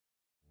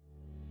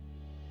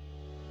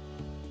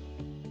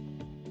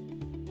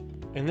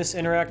In this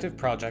interactive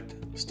project,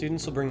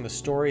 students will bring the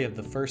story of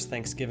the first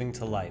Thanksgiving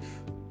to life.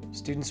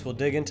 Students will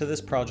dig into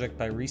this project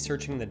by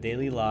researching the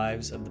daily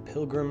lives of the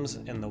Pilgrims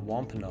and the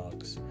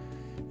Wampanoags,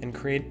 and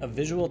create a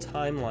visual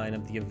timeline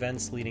of the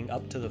events leading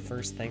up to the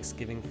first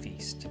Thanksgiving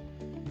feast.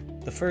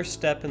 The first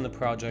step in the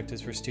project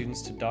is for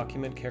students to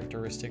document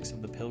characteristics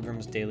of the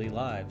Pilgrims' daily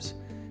lives,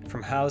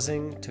 from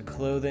housing to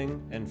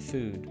clothing and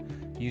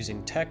food,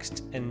 using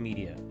text and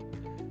media.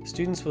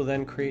 Students will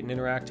then create an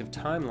interactive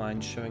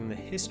timeline showing the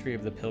history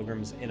of the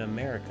Pilgrims in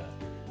America,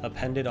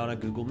 appended on a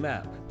Google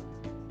map.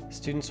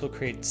 Students will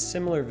create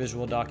similar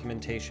visual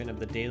documentation of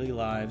the daily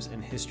lives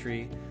and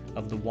history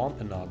of the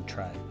Wampanoag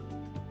tribe.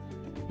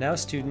 Now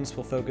students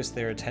will focus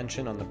their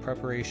attention on the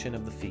preparation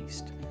of the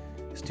feast.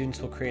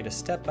 Students will create a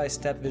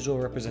step-by-step visual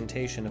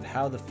representation of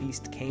how the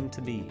feast came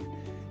to be,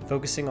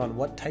 focusing on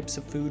what types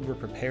of food were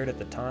prepared at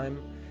the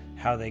time,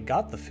 how they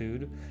got the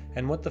food,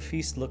 and what the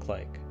feast looked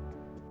like.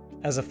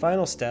 As a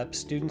final step,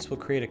 students will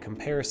create a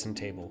comparison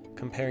table,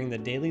 comparing the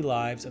daily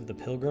lives of the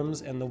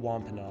Pilgrims and the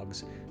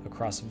Wampanoags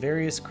across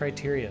various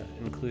criteria,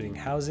 including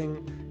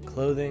housing,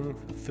 clothing,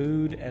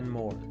 food, and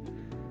more.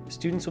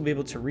 Students will be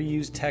able to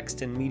reuse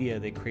text and media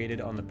they created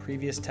on the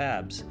previous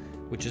tabs,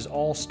 which is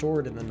all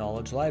stored in the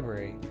Knowledge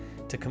Library,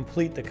 to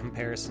complete the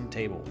comparison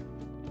table.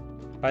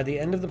 By the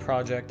end of the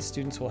project,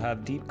 students will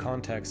have deep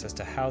context as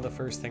to how the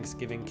first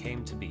Thanksgiving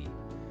came to be.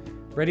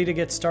 Ready to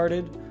get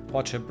started?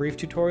 Watch a brief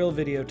tutorial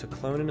video to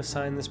clone and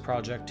assign this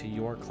project to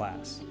your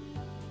class.